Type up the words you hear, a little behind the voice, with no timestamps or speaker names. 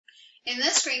In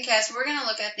this screencast, we're going to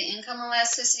look at the income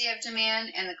elasticity of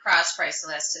demand and the cross-price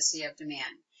elasticity of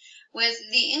demand. With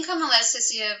the income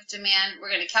elasticity of demand, we're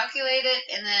going to calculate it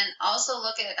and then also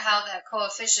look at how that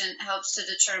coefficient helps to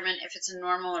determine if it's a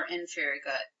normal or inferior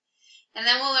good. And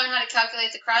then we'll learn how to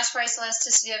calculate the cross-price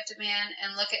elasticity of demand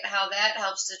and look at how that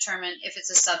helps determine if it's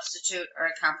a substitute or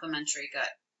a complementary good.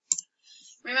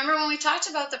 Remember when we talked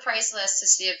about the price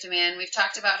elasticity of demand, we've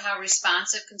talked about how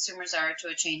responsive consumers are to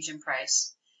a change in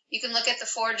price. You can look at the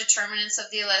 4 determinants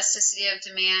of the elasticity of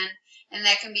demand, and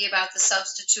that can be about the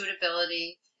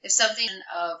substitutability. If something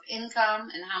of income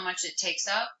and how much it takes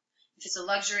up, if it's a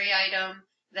luxury item,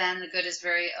 then the good is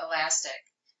very elastic.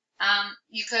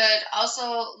 You could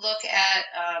also look at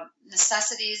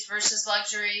necessities versus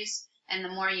luxuries, and the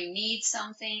more you need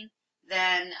something,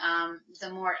 then the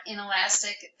more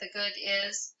inelastic the good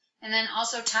is. And then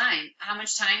also time. How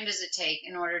much time does it take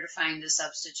in order to find a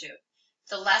substitute?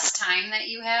 The less time that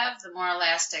you have, the more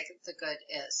elastic the good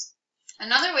is.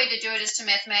 Another way to do it is to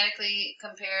mathematically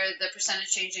compare the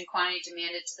percentage change in quantity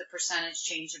demanded to the percentage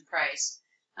change in price.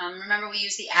 Remember, we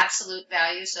use the absolute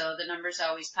value, so the number is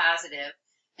always positive.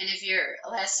 And if your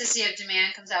elasticity of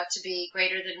demand comes out to be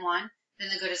greater than 1, then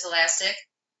the good is elastic.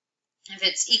 If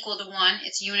it's equal to 1,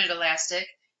 it's unit elastic.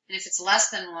 And if it's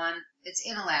less than 1, it's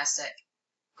inelastic.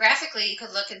 Graphically, you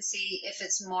could look and see if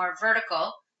it's more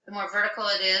vertical. The more vertical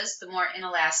it is, the more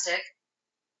inelastic.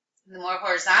 The more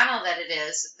horizontal that it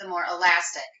is, the more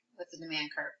elastic with the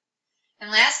demand curve. And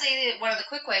lastly, one of the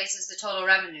quick ways is the total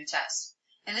revenue test.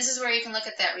 And this is where you can look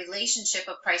at that relationship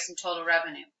of price and total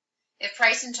revenue. If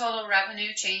price and total revenue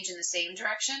change in the same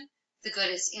direction, the good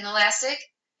is inelastic.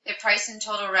 If price and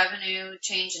total revenue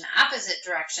change in opposite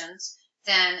directions,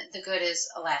 then the good is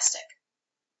elastic.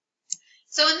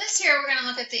 So in this here, we're going to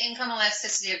look at the income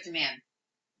elasticity of demand.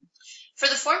 For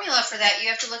the formula for that, you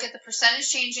have to look at the percentage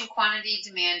change in quantity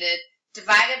demanded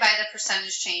divided by the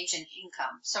percentage change in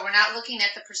income. So we're not looking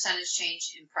at the percentage change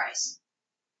in price.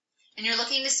 And you're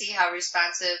looking to see how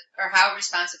responsive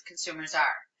consumers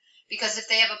are. Because if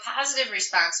they have a positive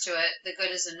response to it, the good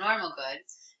is a normal good.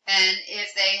 And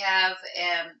if they have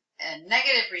a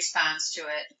negative response to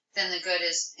it, then the good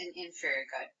is an inferior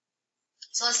good.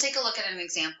 So let's take a look at an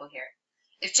example here.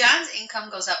 If John's income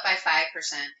goes up by 5%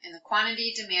 and the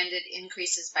quantity demanded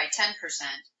increases by 10%,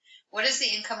 what is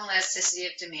the income elasticity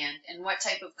of demand and what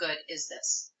type of good is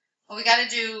this? Well, we got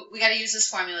to use this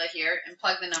formula here and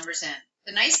plug the numbers in.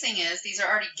 The nice thing is these are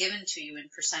already given to you in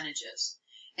percentages.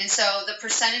 And so the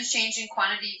percentage change in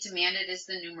quantity demanded is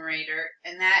the numerator,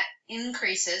 and that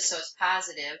increases, so it's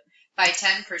positive, by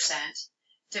 10%,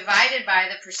 divided by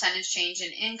the percentage change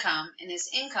in income, and his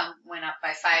income went up by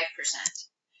 5%.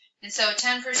 And so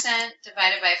 10%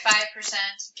 divided by 5%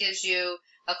 gives you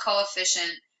a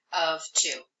coefficient of 2.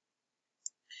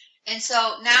 And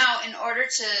so now, in order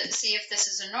to see if this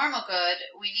is a normal good,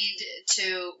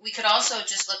 we could also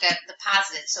just look at the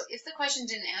positive. So if the question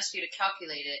didn't ask you to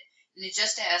calculate it, and it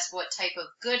just asked what type of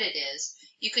good it is,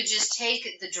 you could just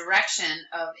take the direction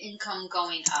of income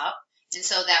going up, and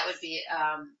so that would be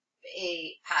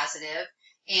a positive,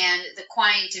 and the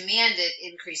quantity demanded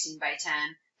increasing by 10,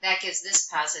 that gives this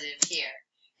positive here.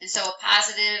 And so a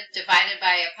positive divided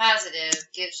by a positive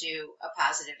gives you a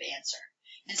positive answer.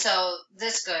 And so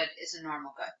this good is a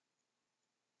normal good.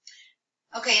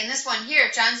 Okay, in this one here,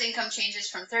 John's income changes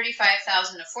from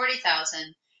 $35,000 to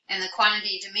 $40,000, and the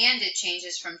quantity demanded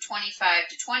changes from 25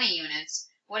 to 20 units.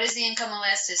 What is the income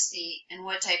elasticity, and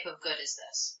what type of good is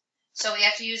this? So we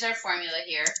have to use our formula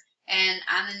here, and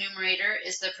on the numerator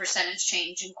is the percentage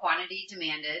change in quantity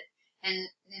demanded. And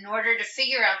in order to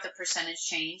figure out the percentage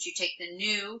change, you take the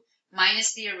new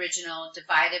minus the original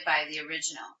divided by the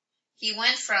original. He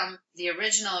went from the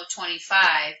original of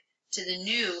 25 to the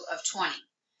new of 20.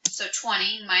 So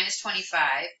 20 minus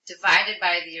 25 divided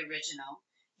by the original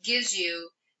gives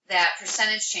you that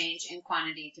percentage change in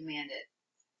quantity demanded.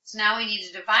 So now we need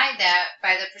to divide that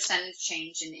by the percentage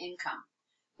change in income,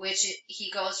 which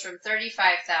he goes from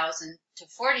 35,000 to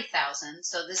 40,000.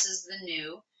 So this is the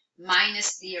new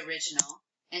minus the original,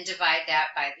 and divide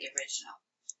that by the original.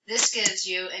 This gives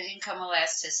you an income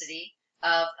elasticity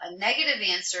of a negative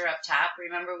answer up top.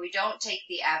 Remember, we don't take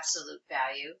the absolute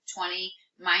value, 20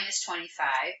 minus 25,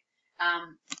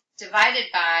 divided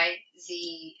by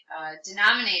the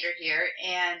denominator here,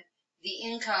 and the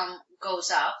income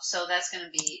goes up, so that's going to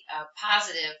be a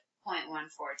positive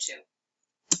 0.142.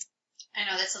 I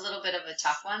know that's a little bit of a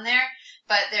tough one there,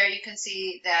 but there you can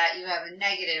see that you have a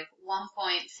negative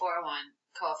 1.41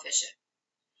 coefficient.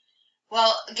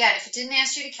 Well, again, if it didn't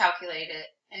ask you to calculate it,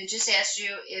 and it just asked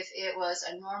you if it was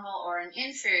a normal or an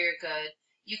inferior good,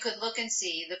 you could look and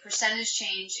see the percentage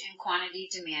change in quantity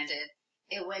demanded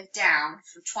it went down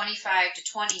from 25 to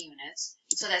 20 units,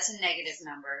 so that's a negative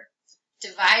number,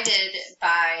 divided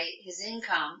by his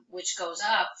income, which goes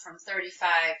up from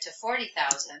 35 to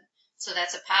 40,000, so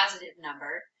that's a positive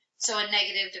number. So a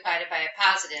negative divided by a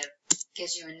positive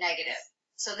gives you a negative.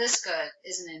 So this good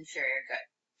is an inferior good.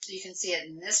 So you can see it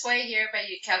in this way here by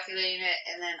you calculating it,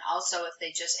 and then also if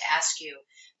they just ask you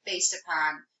based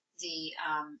upon the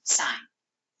sign.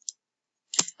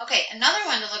 Okay, another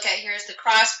one to look at here is the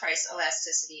cross price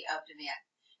elasticity of demand.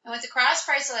 And with the cross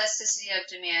price elasticity of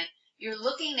demand, you're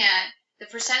looking at the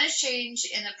percentage change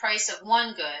in the price of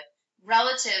one good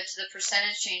relative to the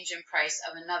percentage change in price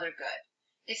of another good.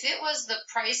 If it was the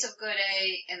price of good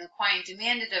A and the quantity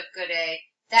demanded of good A,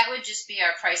 that would just be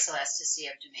our price elasticity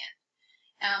of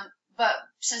demand. But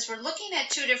since we're looking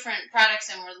at two different products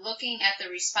and we're looking at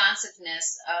the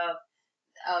responsiveness of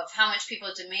how much people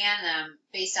demand them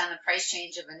based on the price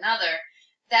change of another,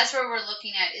 that's where we're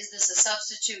looking at, is this a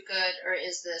substitute good or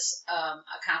is this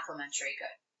a complementary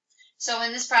good? So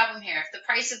in this problem here, if the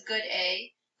price of good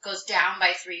A goes down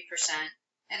by 3%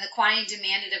 and the quantity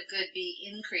demanded of good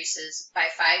B increases by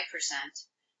 5%,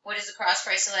 what is the cross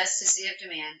price elasticity of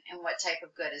demand and what type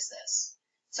of good is this?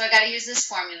 So I got to use this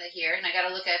formula here, and I got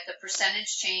to look at the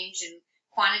percentage change in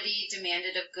quantity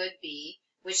demanded of good B,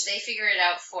 which they figure it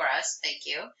out for us, thank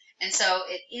you. And so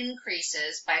it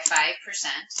increases by 5%,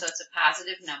 so it's a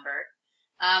positive number.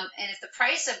 And if the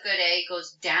price of good A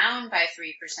goes down by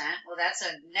 3%, well, that's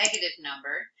a negative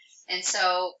number. And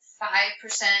so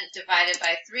 5% divided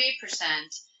by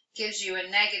 3% gives you a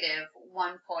negative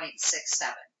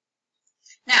 1.67.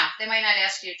 Now, they might not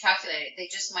ask you to calculate it. They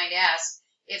just might ask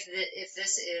if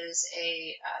this is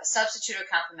a substitute or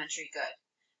complementary good.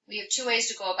 We have two ways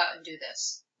to go about and do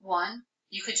this. One,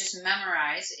 you could just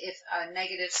memorize if a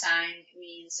negative sign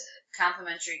means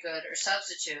complementary good or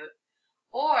substitute.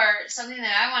 Or something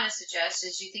that I want to suggest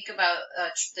is you think about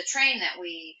the train that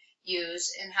we use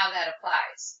and how that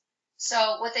applies.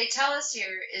 So what they tell us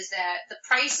here is that the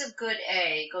price of good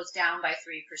A goes down by 3%.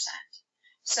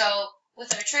 So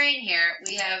with our train here,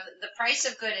 we have the price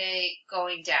of good A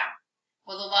going down.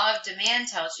 Well, the law of demand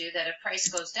tells you that if price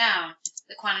goes down,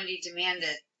 the quantity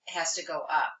demanded has to go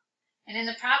up. And in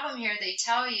the problem here, they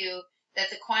tell you that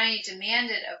the quantity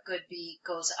demanded of good B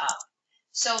goes up.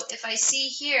 So if I see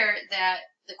here that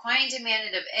the quantity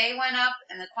demanded of A went up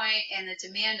and the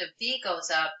demand of B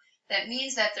goes up, that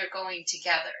means that they're going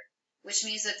together, which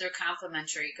means that they're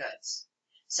complementary goods.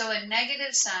 So a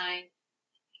negative sign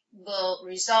will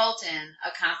result in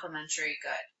a complementary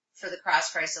good for the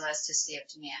cross price elasticity of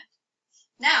demand.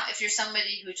 Now, if you're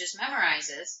somebody who just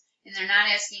memorizes and they're not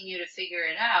asking you to figure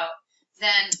it out,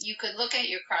 then you could look at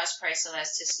your cross price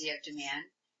elasticity of demand.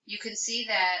 You can see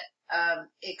that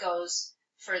it goes,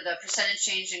 for the percentage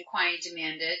change in quantity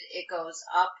demanded, it goes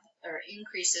up or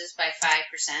increases by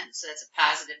 5%, so that's a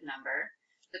positive number.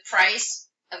 The price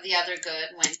of the other good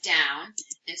went down,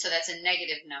 and so that's a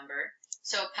negative number.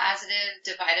 So a positive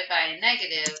divided by a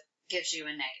negative gives you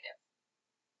a negative.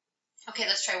 Okay,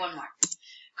 let's try one more.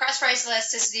 Cross price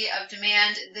elasticity of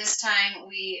demand. This time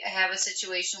we have a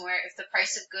situation where if the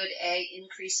price of good A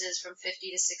increases from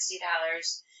 $50 to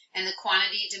 $60 and the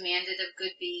quantity demanded of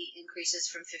good B increases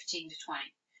from 15 to 20.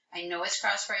 I know it's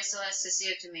cross price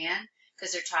elasticity of demand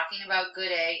because they're talking about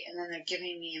good A and then they're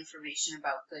giving me information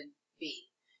about good B.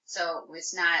 So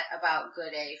it's not about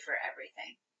good A for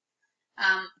everything.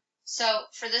 So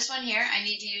for this one here, I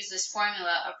need to use this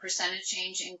formula of percentage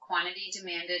change in quantity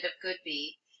demanded of good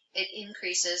B. It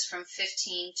increases from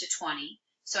 15 to 20.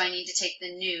 So I need to take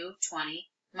the new 20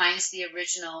 minus the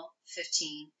original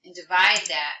 15 and divide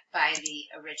that by the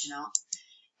original.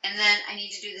 And then I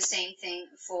need to do the same thing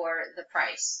for the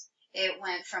price. It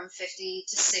went from 50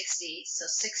 to 60. So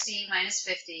 60 minus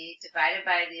 50 divided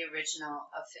by the original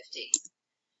of 50.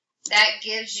 That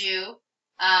gives you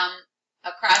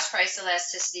a cross price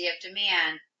elasticity of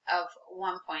demand of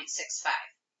 1.65.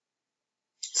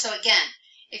 So again,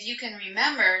 if you can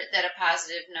remember that a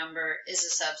positive number is a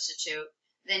substitute,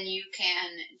 then you can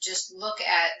just look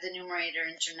at the numerator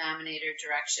and denominator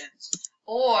directions.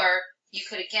 Or you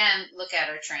could again look at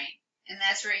our train. And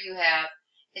that's where you have,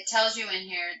 it tells you in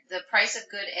here, the price of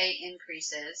good A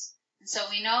increases. And so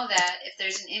we know that if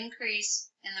there's an increase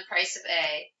in the price of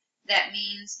A, that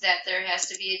means that there has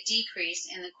to be a decrease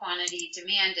in the quantity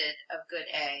demanded of good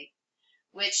A,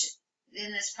 which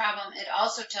in this problem, it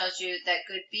also tells you that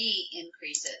good B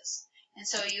increases. And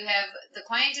so you have the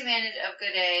quantity demanded of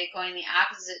good A going the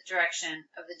opposite direction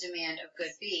of the demand of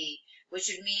good B, which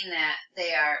would mean that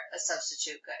they are a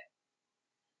substitute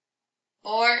good.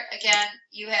 Or again,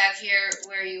 you have here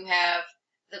where you have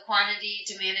the quantity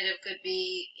demanded of good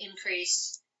B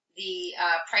increased the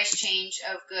price change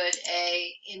of good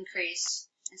A increase.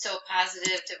 And so a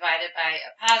positive divided by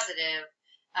a positive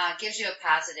gives you a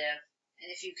positive.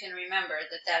 And if you can remember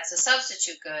that that's a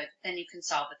substitute good, then you can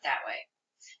solve it that way.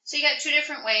 So you got two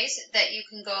different ways that you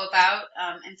can go about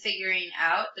in figuring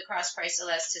out the cross price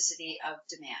elasticity of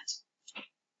demand.